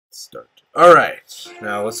Start. Alright,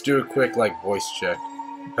 now let's do a quick, voice check.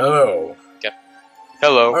 Hello. Okay.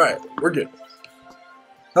 Hello. Alright, we're good.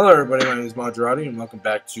 Hello everybody, my name is MaJerati, and welcome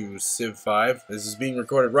back to Civ 5. This is being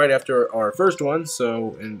recorded right after our first one,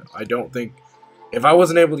 and I don't think... If I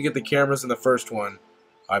wasn't able to get the cameras in the first one,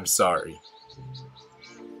 I'm sorry.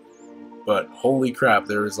 But, holy crap,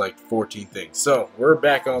 there was 14 things. So, we're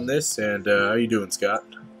back on this, and how you doing, Scott?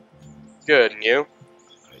 Good, and you?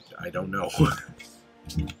 I don't know.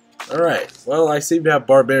 Alright, well, I seem to have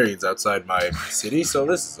barbarians outside my city, so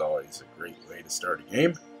this is always a great way to start a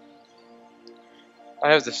game.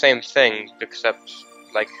 I have the same thing, except,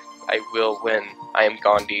 I will win. I am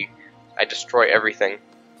Gandhi. I destroy everything.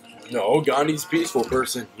 No, Gandhi's a peaceful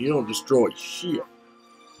person. You don't destroy shit.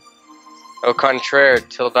 Au contraire,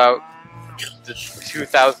 till about the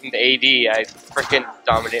 2000 AD, I frickin'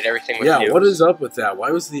 dominate everything with Yeah, nukes. what is up with that?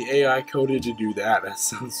 Why was the AI coded to do that?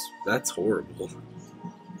 That's horrible.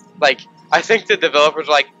 I think the developers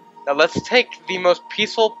are like, now let's take the most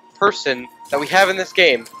peaceful person that we have in this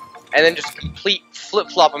game, and then just complete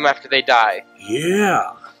flip-flop them after they die.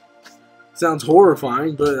 Yeah. Sounds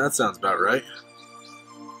horrifying, but that sounds about right.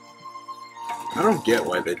 I don't get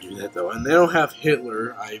why they do that, though. And they don't have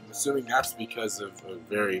Hitler. I'm assuming that's because of a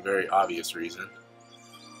very, very obvious reason.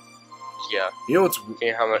 Yeah. You know what's...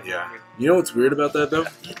 How much? Yeah. You know what's weird about that, though?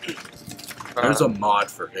 There's a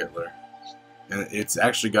mod for Hitler. And it's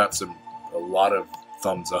actually got a lot of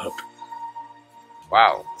thumbs up.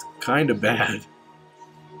 Wow. It's kind of bad.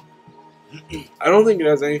 I don't think it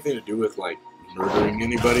has anything to do with, murdering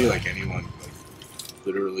anybody, anyone,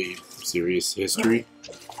 literally serious history.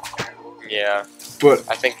 Yeah. But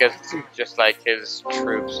I think it's just his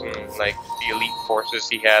troops and the elite forces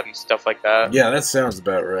he had and stuff like that. yeah, that sounds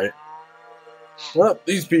about right. Well,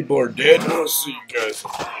 these people are dead. I'll see you guys in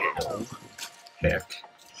hell. Heck.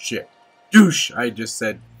 Shit. Douche! I just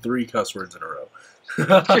said 3 cuss words in a row.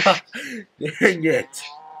 Dang it.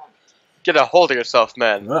 Get a hold of yourself,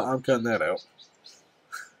 man. Well, I'm cutting that out.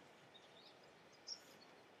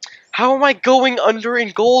 How am I going under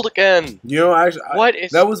in gold again? You know, actually,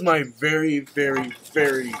 that was my very, very,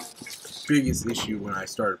 very biggest issue when I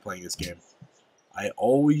started playing this game. I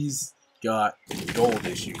always got gold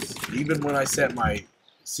issues. Even when I set my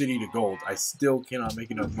city to gold, I still cannot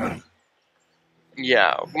make enough money.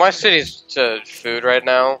 Yeah, my city's to food right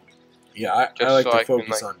now. Yeah, I Just like so to I can,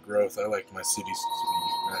 focus on growth. I like my cities to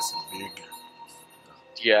be nice and big.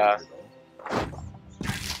 Yeah.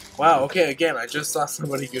 Wow, okay, again, I just saw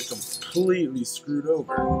somebody get completely screwed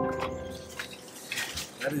over.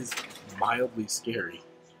 That is mildly scary.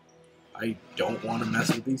 I don't want to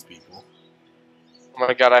mess with these people. Oh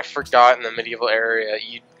my god, I forgot in the medieval area,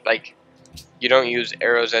 you don't use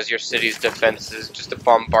arrows as your city's defenses, just a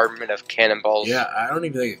bombardment of cannonballs. Yeah, I don't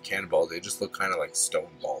even think it's cannonballs. They just look kind of like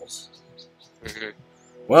stone balls. Mm-hmm.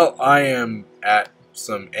 Well, I am at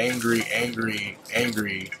some angry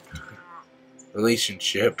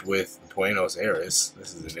relationship with Buenos Aires.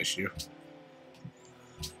 This is an issue.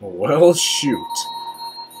 Well, shoot.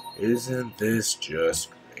 Isn't this just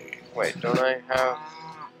great? Wait, don't I have...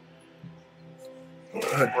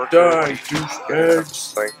 Die,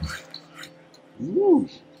 douchebags! Ooh.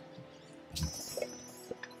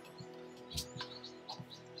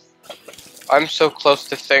 I'm so close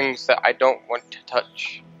to things that I don't want to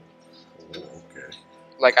touch. Okay.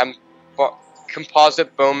 I'm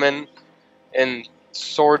composite bowman and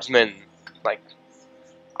swordsman.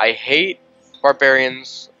 I hate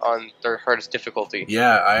barbarians on their hardest difficulty.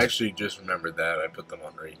 Yeah, I actually just remembered that. I put them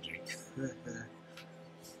on raging.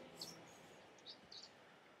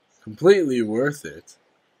 Completely worth it.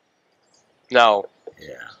 No.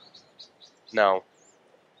 Yeah. No.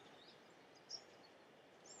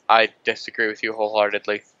 I disagree with you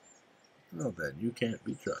wholeheartedly. Well then, you can't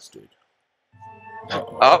be trusted.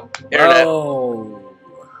 Uh-oh. Oh, internet. Oh.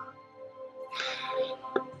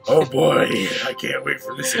 Oh boy, I can't wait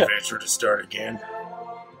for this adventure to start again.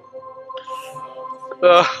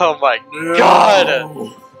 Oh my No.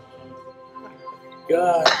 god!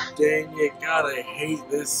 God dang it, God, I hate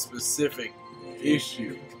this specific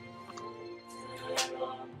issue.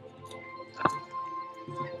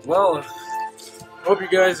 Well, I hope you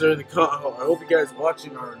guys are I hope you guys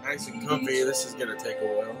watching are nice and comfy. This is gonna take a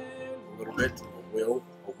while, a little bit. A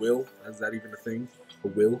will. Is that even a thing? A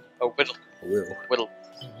will. A whittle. A will.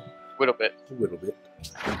 Whittle bit. A little bit.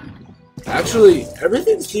 Actually,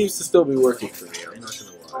 everything seems to still be working for me. I'm not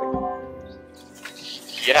gonna lie.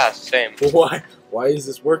 Yeah, same. Why? Why is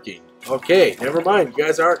this working? Okay, never mind. You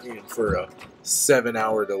guys aren't in for a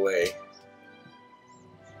 7-hour delay.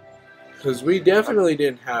 Because we definitely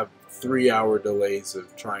didn't have 3-hour delays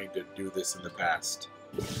of trying to do this in the past.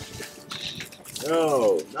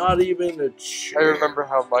 No, not even a chair. I remember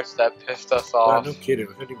how much that pissed us God, off. no kidding.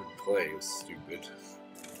 We couldn't even play. It was stupid.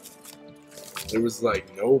 There was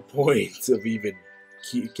like no point of even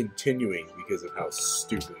continuing because of how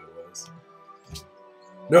stupid it was.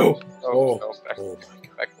 No! Oh, no, back, oh my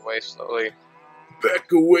god. back away slowly.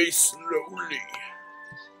 Back away slowly.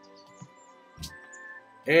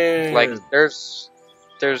 And Like, there's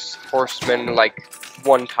horsemen like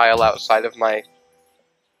one tile outside of my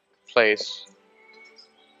place.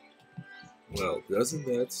 well, doesn't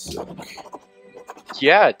that suck?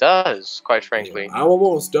 Yeah, it does, quite frankly. I'm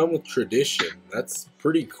almost done with tradition. That's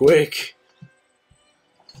pretty quick.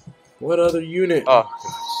 What other unit? Oh,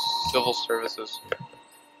 civil services.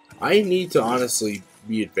 I need to honestly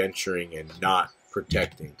be adventuring and not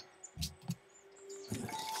protecting.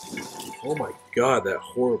 Oh my god, that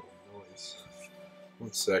horrible noise.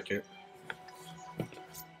 1 second.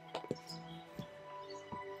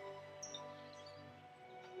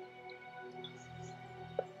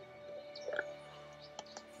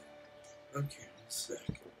 Okay, 1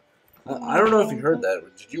 second. I don't know if you heard that.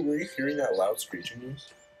 Were you hearing that loud screeching noise?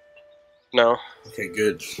 No. Okay,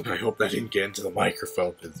 good. I hope that didn't get into the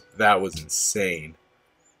microphone, because that was insane.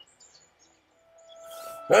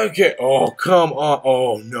 Okay, oh, come on.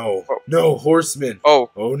 Oh, no. No, horsemen. Oh.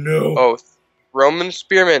 Oh, no. Oh, Roman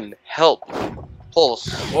spearmen, help.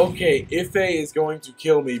 Pulse. Okay, Ife is going to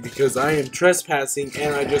kill me because I am trespassing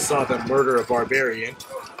and I just saw them murder a barbarian.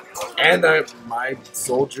 And my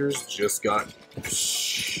soldiers just got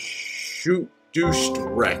douched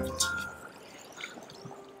wrecked.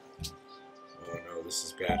 Oh no, this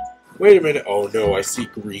is bad. Wait a minute. Oh no, I see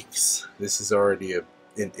Greeks. This is already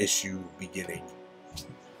an issue beginning.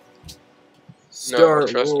 No,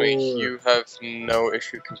 trust me, you have no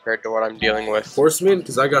issue compared to what I'm dealing with. Horsemen?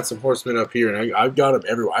 Because I got some horsemen up here, and I've got them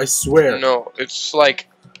everywhere. I swear. No, it's like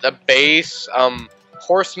the base,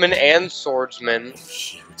 horsemen and swordsmen.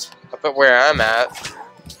 Shoot. Up at where I'm at.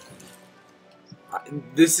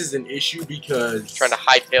 This is an issue because... Trying to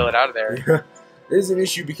hightail it out of there. This is an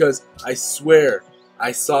issue because I swear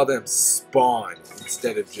I saw them spawn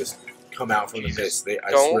instead of just come out from the mist. I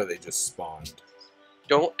swear they just spawned.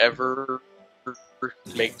 Don't ever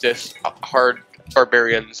make this hard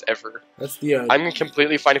barbarians ever. That's the. I'm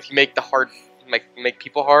completely fine if you make the hard, make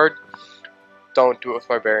people hard. Don't do it with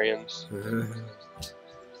barbarians.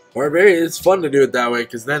 Barbarian, it's fun to do it that way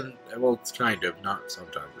because then, well, it's kind of not.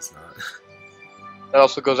 Sometimes it's not. That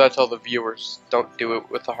also goes out to all the viewers. Don't do it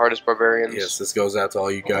with the hardest barbarians. Yes, this goes out to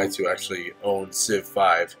all you guys who actually own Civ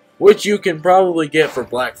 5, which you can probably get for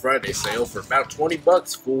Black Friday sale for about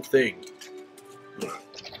 $20 full thing.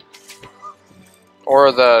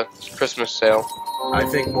 Or the Christmas sale. I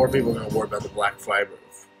think more people are going to worry about the Black Friday.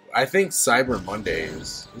 I think Cyber Monday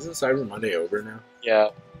is... Isn't Cyber Monday over now?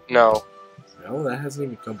 Yeah. No. No, that hasn't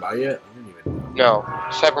even come by yet? I don't even know. No.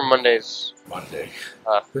 Cyber Monday's... Monday.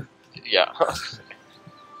 Yeah.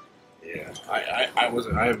 Yeah. I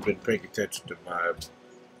haven't been paying attention to my...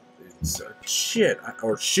 It's... shit.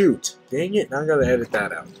 Or shoot. Dang it. Now I gotta edit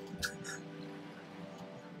that out.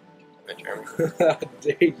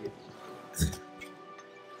 Dang it.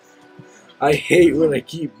 I hate when I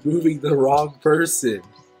keep moving the wrong person.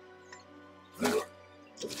 The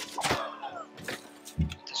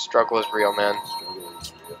struggle is real, man.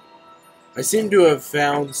 I seem to have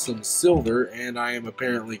found some silver, and I am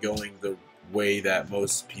apparently going the way that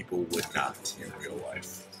most people would not in real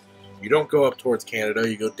life. You don't go up towards Canada,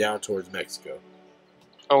 you go down towards Mexico.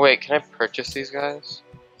 Oh wait, can I purchase these guys?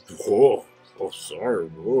 Oh sorry,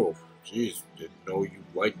 bro. Jeez, didn't know you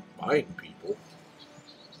liked buying people.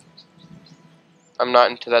 I'm not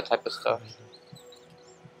into that type of stuff.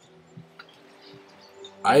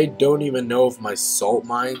 I don't even know if my salt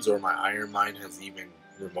mines or my iron mine has even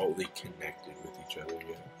remotely connected with each other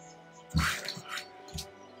yet.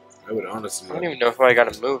 I would honestly... I don't even know if I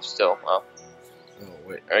gotta move still. Oh,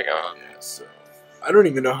 wait. There you go. Yeah, so... I don't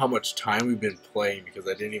even know how much time we've been playing because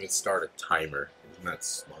I didn't even start a timer. Isn't that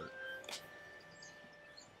smart?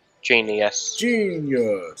 Genius.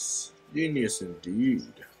 Genius! Genius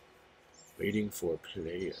indeed. Waiting for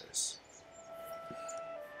players.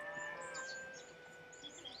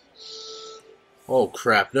 Oh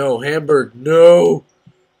crap, no, Hamburg, no!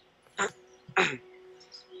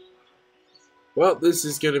 Well, this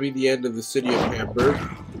is gonna be the end of the city of Hamburg.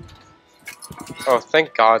 Oh,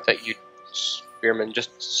 thank God that you spearmen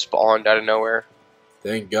just spawned out of nowhere.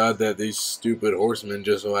 Thank God that these stupid horsemen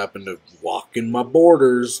just so happen to walk in my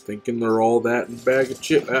borders, thinking they're all that in a bag of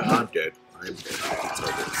chips. I'm dead. I'm dead. It's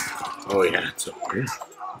over. Oh yeah, it's over.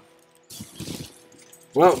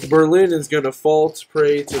 Well, Berlin is gonna fall to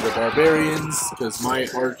prey to the barbarians because my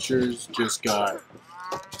archers just got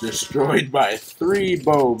destroyed by 3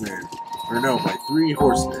 bowmen. Or no, by 3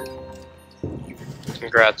 horsemen.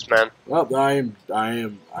 Congrats, man. Well, I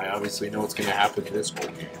obviously know what's gonna happen in this whole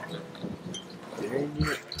game. Dang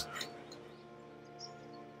it.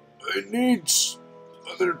 I need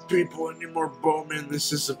other people. I need more bowmen.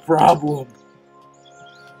 This is a problem.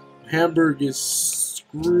 Hamburg is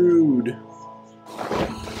screwed.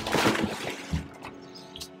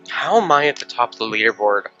 How am I at the top of the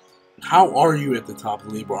leaderboard? How are you at the top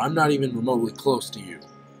of the leaderboard? I'm not even remotely close to you.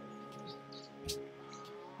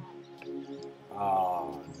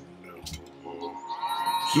 Oh, no.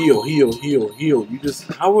 Heal, heal, heal, heal. You just...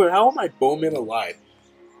 How are my bowmen alive?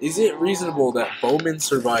 Is it reasonable that bowmen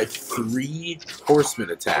survive 3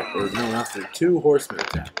 horsemen attack? Or no, not 3. 2 horsemen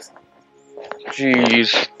attacks.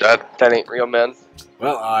 Jeez, that ain't real, man.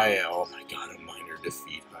 Well, oh my god, a minor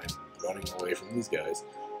defeat. I'm running away from these guys.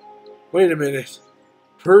 Wait a minute.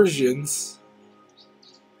 Persians?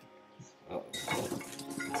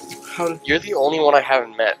 You're the only one I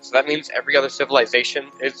haven't met, so that means every other civilization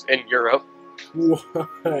is in Europe.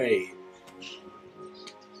 Why?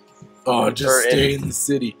 Oh, just stay in the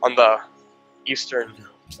city. On the eastern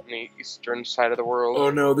side of the world. Oh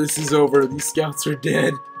no, this is over. These scouts are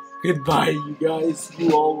dead. Goodbye, you guys.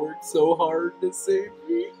 You all worked so hard to save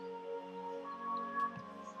me.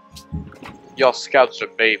 Y'all scouts are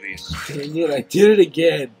babies. Dang it, I did it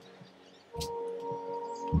again.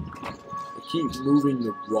 I keep moving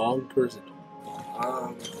the wrong person.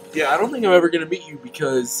 Yeah, I don't think I'm ever going to meet you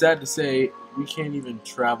because, sad to say, we can't even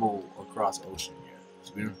travel across ocean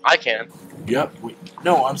yet. I can. Yep.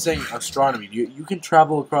 No, I'm saying astronomy. You can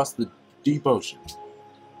travel across the deep ocean.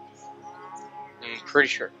 I'm pretty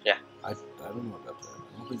sure, yeah. I don't know about that.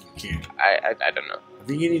 I don't think you can. I don't know. I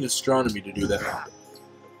think you need astronomy to do that.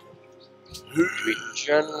 To be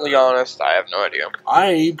generally honest, I have no idea.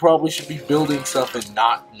 I probably should be building stuff and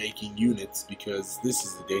not making units because this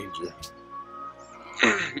is the danger.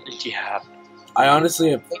 Yeah. I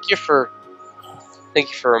honestly have... Thank you for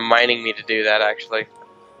reminding me to do that, actually.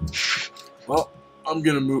 Well, I'm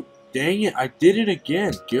gonna move... Dang it, I did it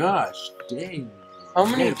again. Gosh, dang. How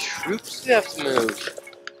many troops do you have to move?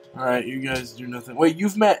 Alright, you guys do nothing. Wait,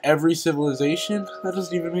 you've met every civilization? That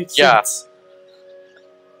doesn't even make sense. Yeah.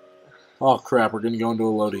 Oh crap, we're gonna go into a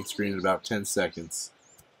loading screen in about 10 seconds.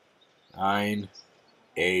 9,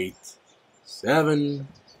 8, 7,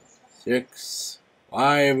 6,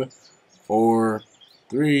 5, 4,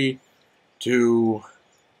 3, 2,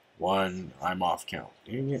 1. I'm off count.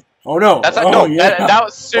 Dang it. Oh no! That's oh, yeah. that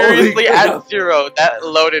was seriously at 0. That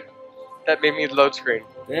loaded. That made me load screen.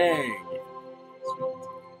 Dang.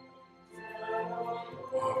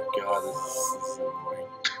 Oh god, this is annoying.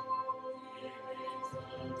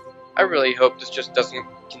 I really hope this just doesn't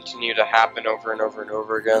continue to happen over and over and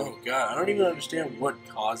over again. Oh god, I don't even understand what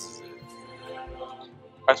causes it.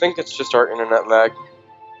 I think it's just our internet lag.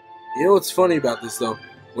 You know what's funny about this though?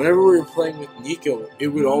 Whenever we were playing with Nico, it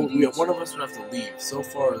would one of us would have to leave. So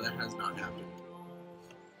far, that has not happened.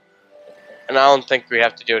 And I don't think we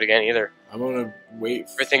have to do it again either. I'm gonna wait.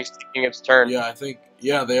 Everything's taking its turn. Yeah, I think.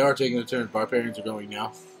 Yeah, they are taking a turn. Barbarians are going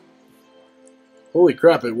now. Holy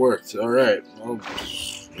crap! It worked. All right. Well,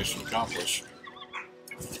 mission accomplished.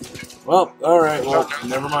 Well, all right. Well,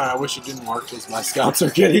 never mind. I wish it didn't work because my scouts are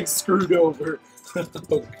getting screwed over.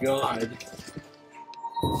 Oh god.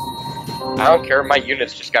 I don't care. My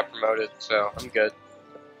units just got promoted, so I'm good.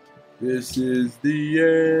 This is the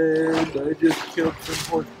end. I just killed some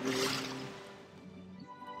horsemen.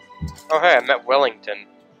 Oh hey, I met Wellington.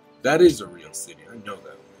 That is a real city. I know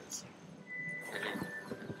that is.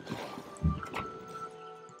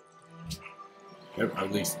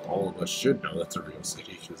 At least all of us should know that's a real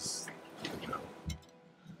city, because, you know.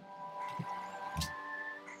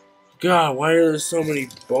 God, why are there so many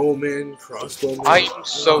bowmen, crossbowmen? I am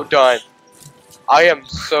so done. I am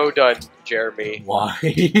so done, Jeremy. Why?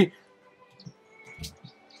 Did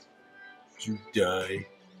you die?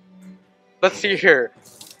 Let's see here.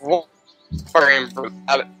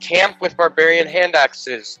 Camp with barbarian hand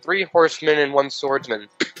axes. 3 horsemen and 1 swordsman.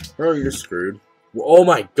 Oh, you're screwed. Oh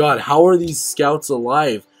my god, how are these scouts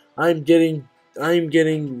alive? I'm getting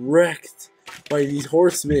wrecked by these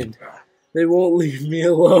horsemen. They won't leave me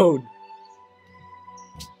alone.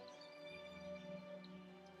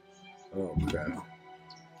 Oh crap.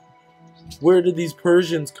 Where did these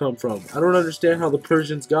Persians come from? I don't understand how the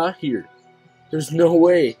Persians got here. There's no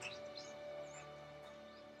way.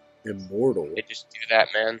 Immortal. They just do that,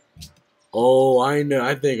 man. Oh, I know.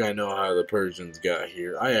 I think I know how the Persians got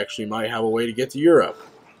here. I actually might have a way to get to Europe.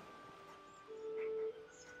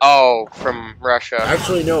 Oh, from Russia.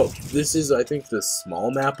 Actually, no. This is, I think, the small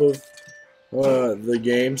map of the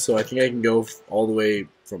game, so I think I can go all the way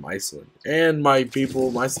from Iceland. And my people,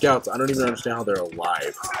 my scouts, I don't even understand how they're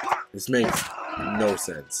alive. This makes no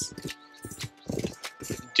sense.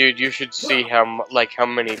 Dude, you should see how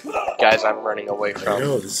many guys I'm running away I from.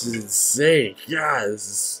 know, this is insane. God, this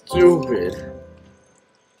is stupid.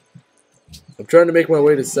 I'm trying to make my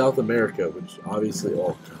way to South America, which obviously,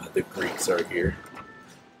 oh god, the Greeks are here.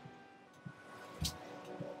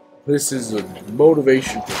 This is a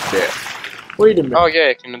motivation for death. Wait a minute. Oh yeah,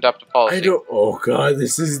 I can adopt a policy. I don't. Oh god,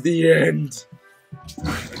 this is the end.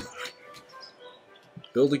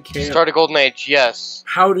 Build a camp. Start a golden age, yes.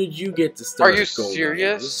 How did you get to start? Are you a golden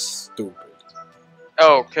serious? Age? This is stupid.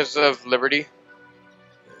 Oh, because of liberty?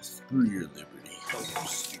 Yeah, screw your liberty. You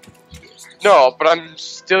stupid bastard. No, but I'm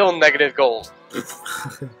still negative gold.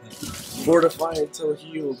 Fortify until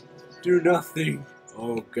healed. Do nothing.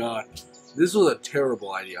 Oh god. This was a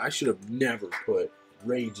terrible idea. I should have never put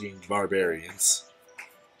raging barbarians.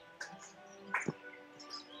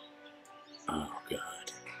 Oh god.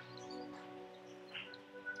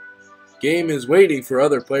 Game is waiting for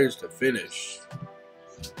other players to finish.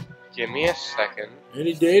 Give me a second.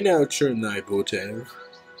 Any day now, churn thy potato.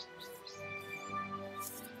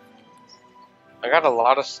 I got a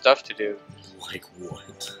lot of stuff to do. Like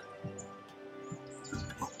what?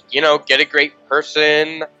 You know, get a great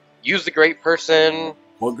person, use the great person,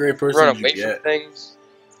 What great person run did away you from get? things.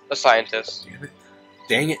 A scientist. Damn it.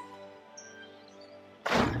 Dang it.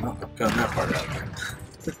 Oh, I'm cutting that part out.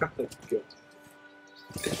 Good.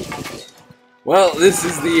 Well, this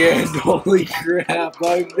is the end. Holy crap.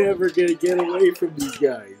 I'm never gonna get away from these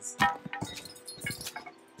guys.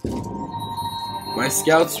 My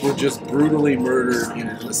scouts were just brutally murdered and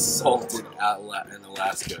assaulted in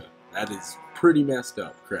Alaska. That is pretty messed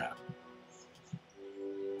up crap.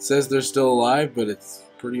 It says they're still alive, but it's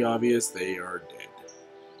pretty obvious they are dead.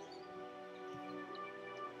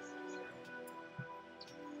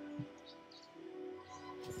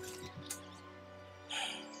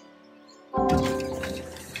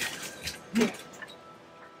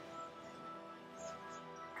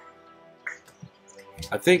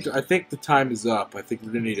 I think the time is up. I think we're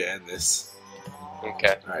gonna need to end this.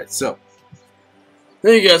 Okay. Alright, so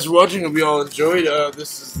thank you guys for watching. Hope you all enjoyed.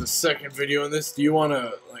 This is the second video in this. Do you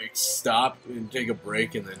wanna like stop and take a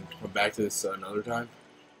break and then come back to this another time?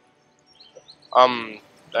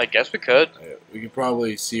 I guess we could. We could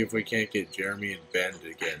probably see if we can't get Jeremy and Ben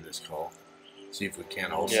to get in this call. See if we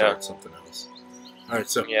can't all Yeah. start something else. Alright,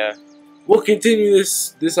 so Yeah. we'll continue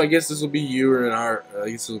this. I guess this will be you and our. I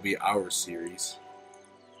guess this will be our series.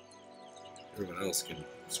 Everyone else can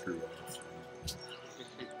screw off.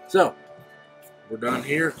 So we're done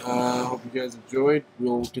here. Hope you guys enjoyed.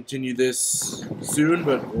 We'll continue this soon,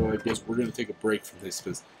 but I guess we're gonna take a break from this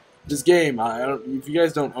because this game. If you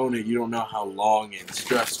guys don't own it, you don't know how long and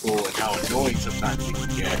stressful and how annoying sometimes it can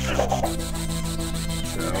get.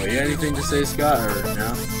 So, yeah, anything to say, Scott, or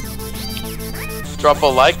no? Drop a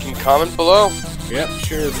like and comment below. Yep,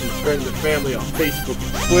 share it with friends and family on Facebook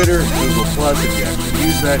and Twitter, Google Plus if you actually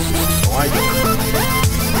use that. So I don't.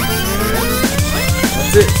 And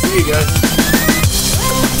that's it. See you guys.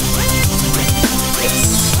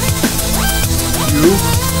 You.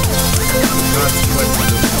 The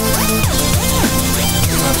consequences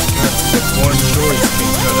of one choice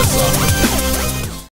can cut us off.